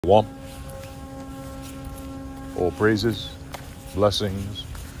One, all praises, blessings,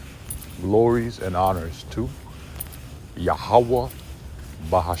 glories, and honors to Yahweh,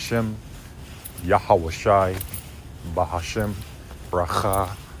 Bahashem, Yahweh Shai, Bahashem,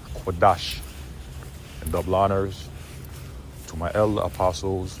 Bracha, Kodash, and double honors to my elder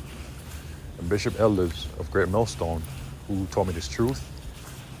apostles and bishop elders of Great Millstone who taught me this truth,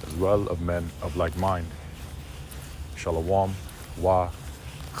 as well of men of like mind. Shalom, wa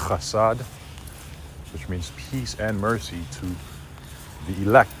chasad, which means peace and mercy to the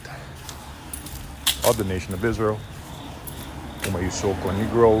elect of the nation of Israel, whom you so-called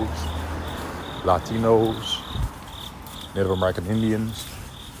Negroes, Latinos, Native American Indians,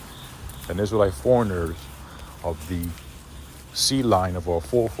 and Israelite foreigners of the seed line of our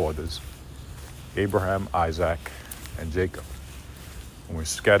forefathers, Abraham, Isaac, and Jacob, who were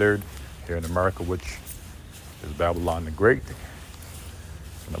scattered here in America, which is Babylon the Great,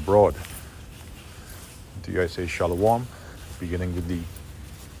 and abroad. Do you guys say Shalom, beginning with the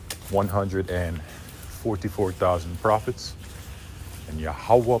 144,000 prophets, and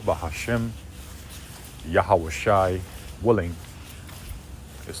Yahweh Bahashem, Yahweh Shai, willing.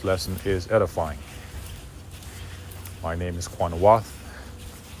 This lesson is edifying. My name is Quanawath,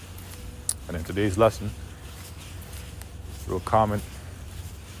 and in today's lesson, we'll comment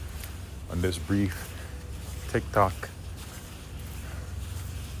on this brief TikTok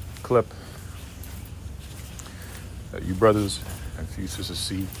clip that you brothers and few sisters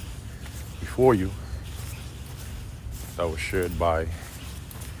see before you, that was shared by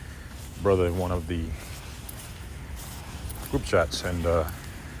brother in one of the group chats, and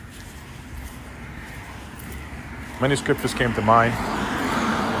many scriptures came to mind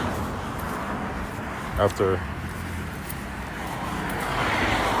after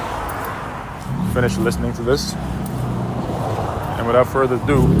finished listening to this. And without further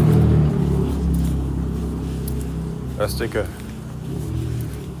ado, let's take a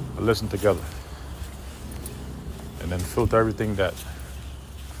listen together and then filter everything that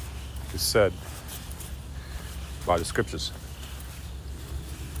is said by the scriptures.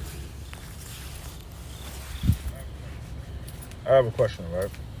 I have a question,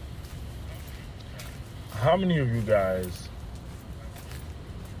 right? How many of you guys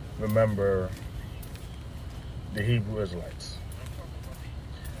remember the Hebrew Israelites?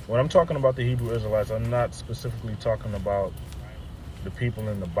 When I'm talking about the Hebrew Israelites, I'm not specifically talking about the people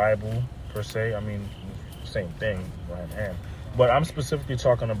in the Bible per se. I mean, same thing, right hand. But I'm specifically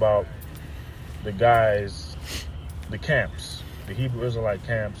talking about the guys, the camps, the Hebrew Israelite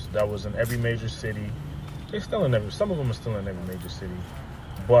camps that was in every major city. They're still in every, some of them are still in every major city.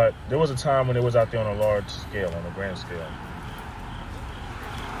 But there was a time when it was out there on a large scale, on a grand scale.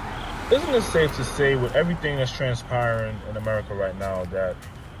 Isn't it safe to say, with everything that's transpiring in America right now, that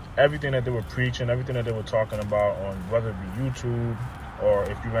everything that they were preaching, everything that they were talking about on whether it be YouTube or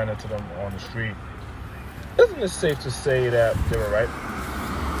if you ran into them on the street, isn't it safe to say that they were right?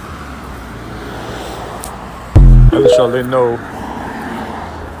 And shall they know,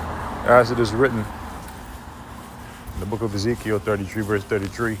 as it is written in the book of Ezekiel 33, verse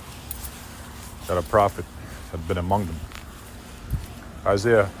 33, that a prophet had been among them.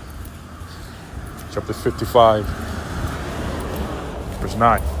 Isaiah chapter 55, verse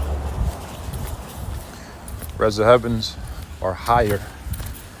 9. For as the heavens are higher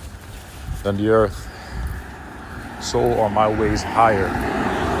than the earth, so are my ways higher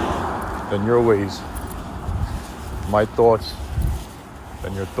than your ways, my thoughts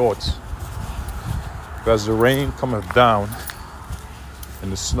than your thoughts. For as the rain cometh down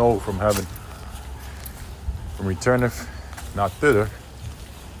and the snow from heaven, and returneth not thither,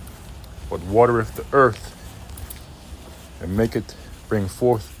 but watereth the earth, and maketh bring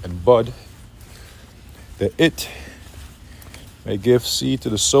forth and bud, that it may give seed to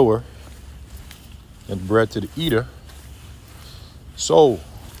the sower and bread to the eater, so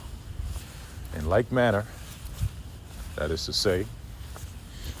in like manner, that is to say,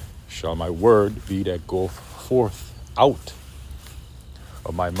 shall my word be that goeth forth out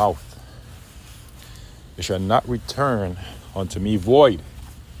of my mouth. It shall not return unto me void,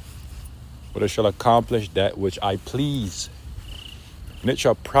 but it shall accomplish that which I please, and it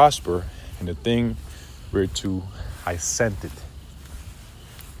shall prosper in the thing whereto I sent it.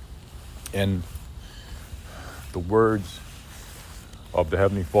 And the words of the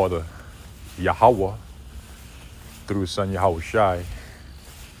Heavenly Father, Yahweh, through His Son Yahweh Shai,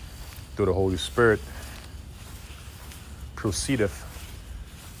 through the Holy Spirit, proceedeth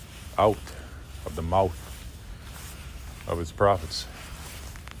out of the mouth of His prophets.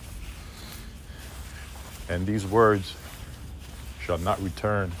 And these words shall not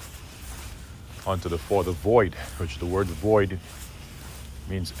return unto the for the void, which the word void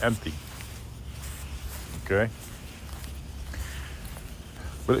means empty. Okay?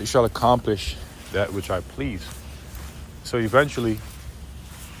 But it shall accomplish that which I please. So eventually,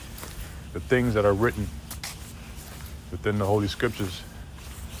 the things that are written within the Holy Scriptures,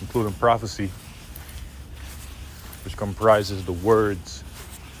 including prophecy, which comprises the words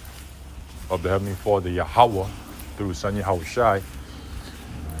of the Heavenly Father Yahweh through His Son Yahushai,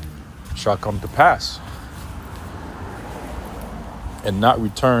 shall come to pass and not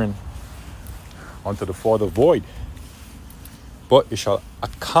return unto the Father void, but it shall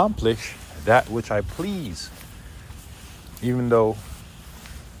accomplish that which I please, even though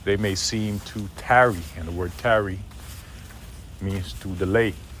they may seem to tarry. And the word tarry means to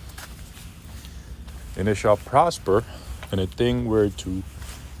delay. And it shall prosper in a thing whereto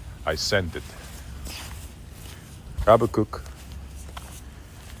I sent it. Habakkuk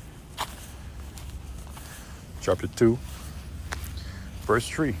chapter 2, verse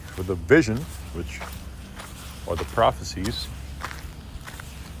 3. For the vision, which are the prophecies,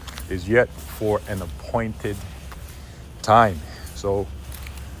 is yet for an appointed time. So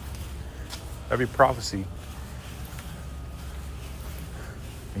every prophecy,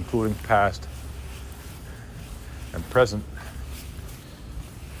 including past and present,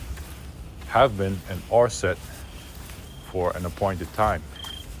 have been and are set for an appointed time.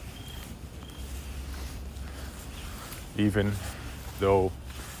 Even though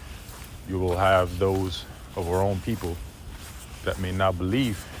you will have those of our own people that may not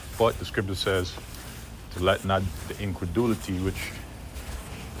believe, but the scripture says to let not the incredulity, which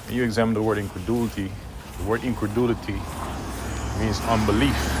when you examine the word incredulity means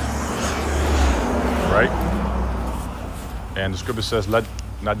unbelief, right? And the scripture says let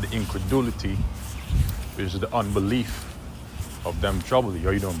not the incredulity, which is the unbelief of them, trouble you.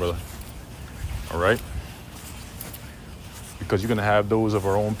 How you doing, brother? All right? Because you're going to have those of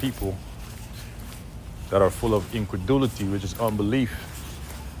our own people that are full of incredulity, which is unbelief.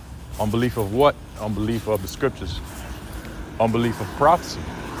 Unbelief of what? Unbelief of the scriptures. Unbelief of prophecy.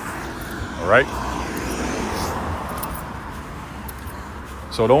 All right?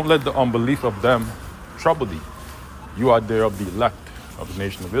 So don't let the unbelief of them trouble thee. You are there of the elect of the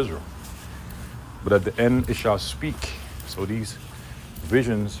nation of Israel. But at the end it shall speak. So these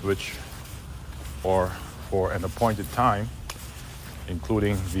visions, which are for an appointed time,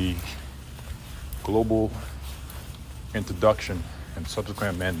 including the global introduction and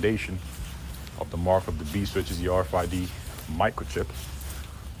subsequent mandation of the mark of the beast, which is the RFID microchip,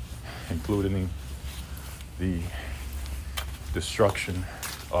 including the destruction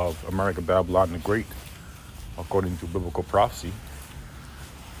of America, Babylon the Great, according to biblical prophecy,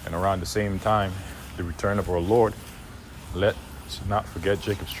 and around the same time, the return of our Lord. Let's not forget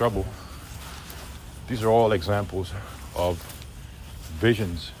Jacob's trouble. These are all examples of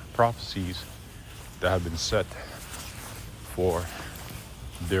visions, prophecies that have been set for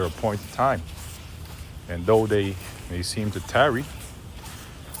their appointed time. And though they may seem to tarry,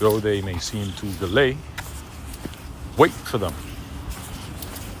 though they may seem to delay, wait for them.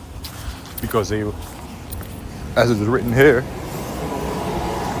 Because they, as it is written here,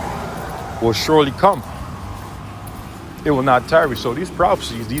 will surely come. It will not tarry. So these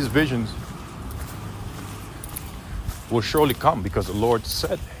prophecies, these visions will surely come because the Lord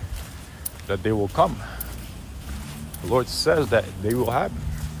said that they will come. The Lord says that they will happen.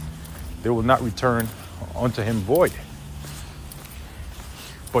 They will not return unto him void.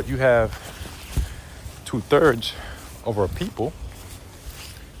 But you have 2/3 of our people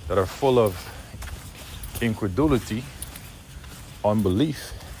that are full of incredulity,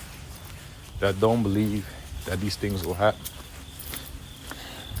 unbelief, that don't believe that these things will happen.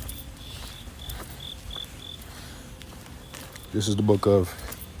 This is the book of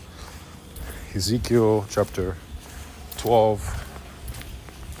Ezekiel chapter 12,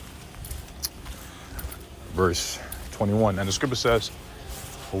 verse 21. And the scripture says,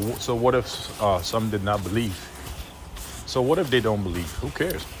 so what if some did not believe? So what if they don't believe? Who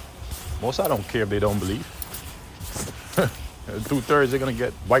cares? Most I don't care if they don't believe. 2/3 they're going to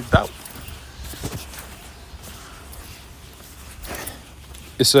get wiped out.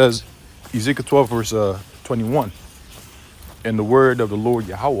 It says, Ezekiel 12, verse 21, and the word of the Lord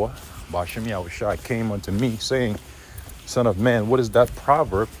Yahweh, Ba'ashem Yahushai, came unto me, saying, Son of man, what is that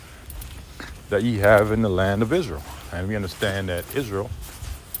proverb that ye have in the land of Israel? And we understand that Israel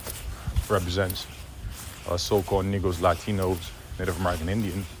represents so-called Negroes, Latinos, Native American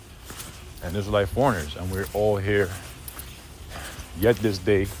Indians, and Israelite foreigners. And we're all here yet this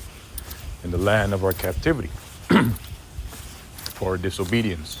day in the land of our captivity. for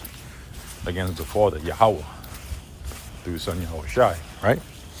disobedience against the Father, Yahweh, through His Son Yahushai, right?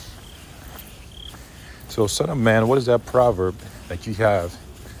 So, son of man, what is that proverb that you have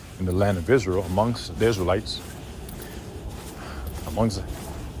in the land of Israel amongst the Israelites, amongst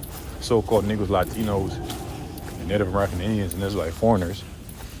so-called Negroes, Latinos, and Native American Indians and Israelite foreigners,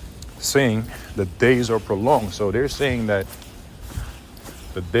 saying the days are prolonged? So they're saying that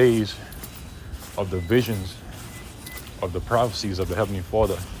the days of the visions of the prophecies of the Heavenly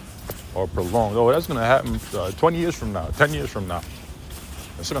Father are prolonged. Oh, that's going to happen 20 years from now, 10 years from now.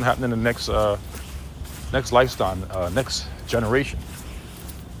 That's going to happen in the next lifetime, next generation.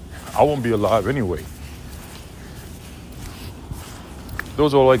 I won't be alive anyway.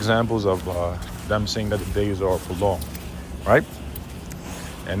 Those are all examples of them saying that the days are prolonged, right?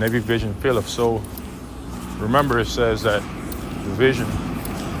 And every vision faileth. So remember, it says that the vision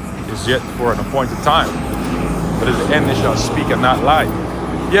is yet for an appointed time, but at the end it shall speak and not lie.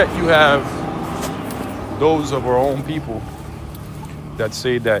 Yet you have those of our own people that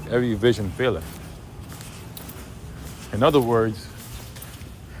say that every vision faileth. In other words,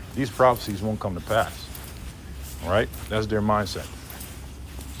 these prophecies won't come to pass. All right? That's their mindset.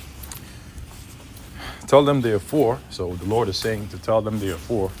 Tell them therefore, so the Lord is saying to tell them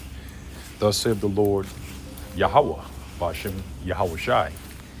therefore, thus saith the Lord Yahweh, Bashem Yahushai,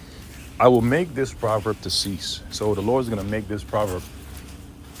 I will make this proverb to cease. So the Lord is going to make this proverb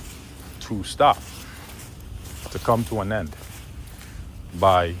to stop, to come to an end,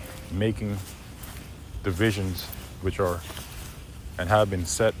 by making the visions which are and have been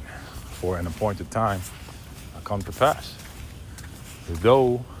set for an appointed time come to pass.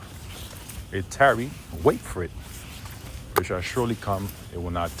 Though it tarry, wait for it. It shall surely come, it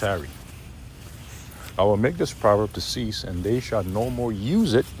will not tarry. I will make this proverb to cease, and they shall no more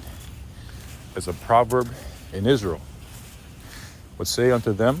use it as a proverb in Israel. But say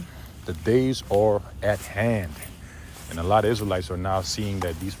unto them, the days are at hand. And a lot of Israelites are now seeing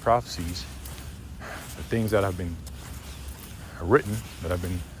that these prophecies, the things that have been written, that have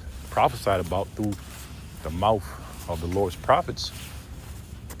been prophesied about through the mouth of the Lord's prophets,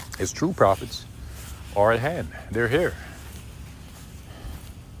 His true prophets, are at hand. They're here.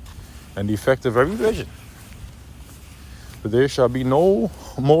 And the effect of every vision. But there shall be no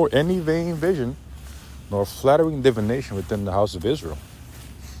more any vain vision, nor flattering divination within the house of Israel.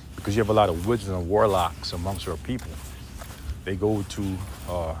 Because you have a lot of wizards and warlocks amongst our people. They go to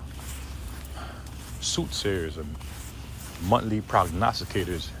soothsayers and monthly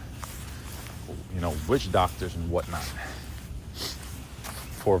prognosticators, witch doctors and whatnot,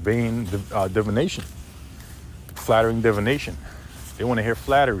 for vain divination, flattering divination. They want to hear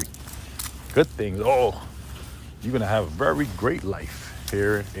flattery, good things. Oh, you're going to have a very great life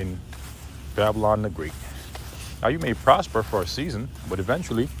here in Babylon the Great. Now, you may prosper for a season, but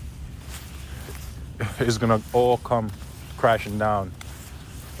eventually it's going to all come crashing down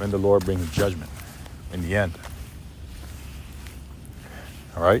when the Lord brings judgment in the end.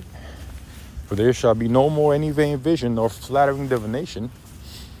 All right? For there shall be no more any vain vision nor flattering divination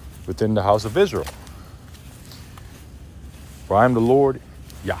within the house of Israel. For I am the Lord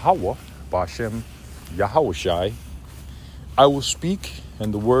Yahweh, Bashem Yahushai. I will speak,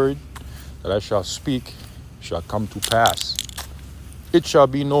 and the word that I shall speak shall come to pass. It shall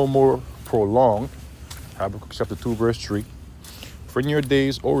be no more prolonged. Habakkuk chapter 2, verse 3. For in your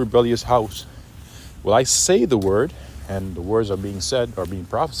days, O rebellious house, will I say the word, and the words are being said, are being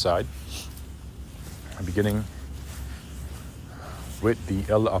prophesied, beginning with the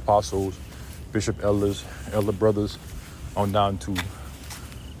elder apostles, bishop elders, elder brothers, on down to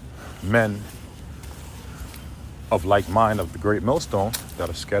men of like mind of the great millstone that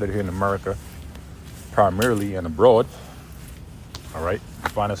are scattered here in America, primarily and abroad. All right, you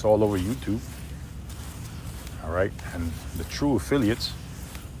find us all over YouTube. All right, and the true affiliates,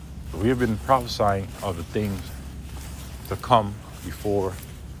 we have been prophesying of the things to come before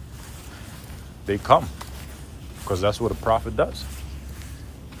they come, because that's what a prophet does.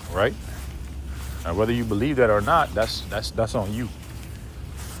 All right, and whether you believe that or not, that's on you.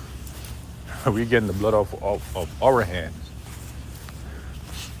 We're getting the blood of our hands.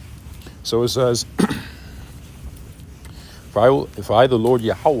 So it says, if I, the Lord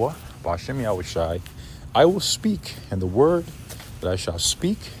Yahweh, Bashem Yahushai, I will speak, and the word that I shall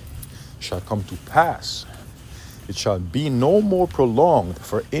speak shall come to pass. It shall be no more prolonged,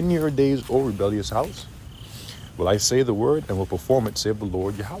 for in your days, O rebellious house, will I say the word and will perform it, saith the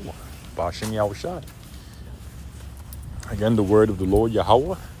Lord Yahweh, Bashem Yahushai. Again, the word of the Lord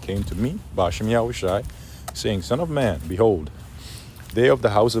Yahweh came to me, Bashem Yahushai, saying, Son of man, behold, they of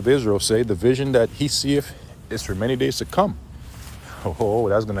the house of Israel say, the vision that he seeth is for many days to come. Oh,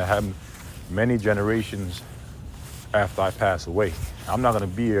 that's going to happen many generations after I pass away. I'm not going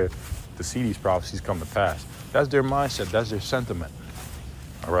to be here to see these prophecies come to pass. That's their mindset. That's their sentiment.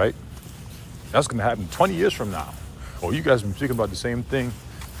 All right? That's going to happen 20 years from now. Oh, you guys have been speaking about the same thing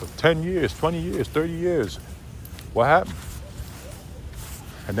for 10 years, 20 years, 30 years. What happened?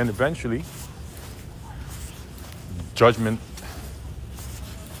 And then eventually, judgment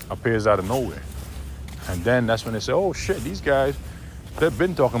appears out of nowhere. And then that's when they say, oh shit, these guys, they've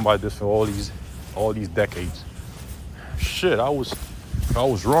been talking about this for all these decades. Shit, I was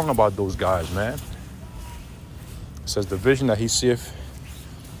wrong about those guys, man. It says the vision that he seeth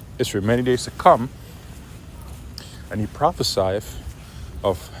is for many days to come, and he prophesieth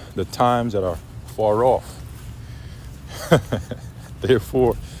of the times that are far off.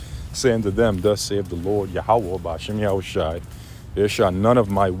 Therefore, saying to them, thus saith the Lord Yahweh, B'Hashem Yahushai, there shall none of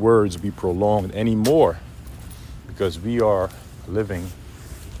my words be prolonged anymore, because we are living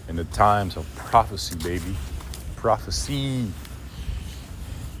in the times of prophecy, baby. Prophecy.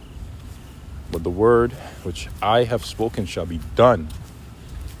 But the word which I have spoken shall be done,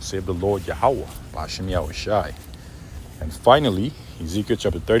 saith the Lord Yahweh, B'Hashem Yahushai. And finally, Ezekiel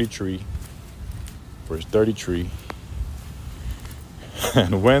chapter 33, verse 33.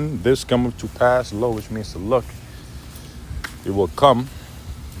 And when this cometh to pass, lo, which means to look, it will come,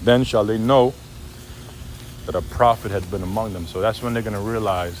 then shall they know that a prophet had been among them. So that's when they're going to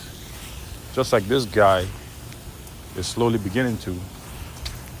realize, just like this guy is slowly beginning to,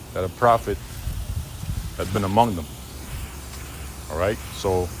 that a prophet had been among them. All right?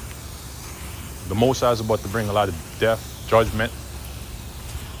 So the Most High is about to bring a lot of death, judgment,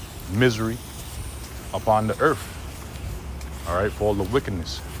 misery upon the earth. All right? For all the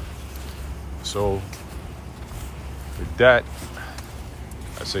wickedness. So with that,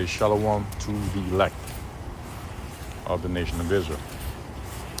 I say shalom to the elect of the nation of Israel.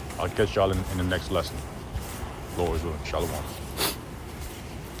 I'll catch y'all in the next lesson. Lord's willing. Shalom.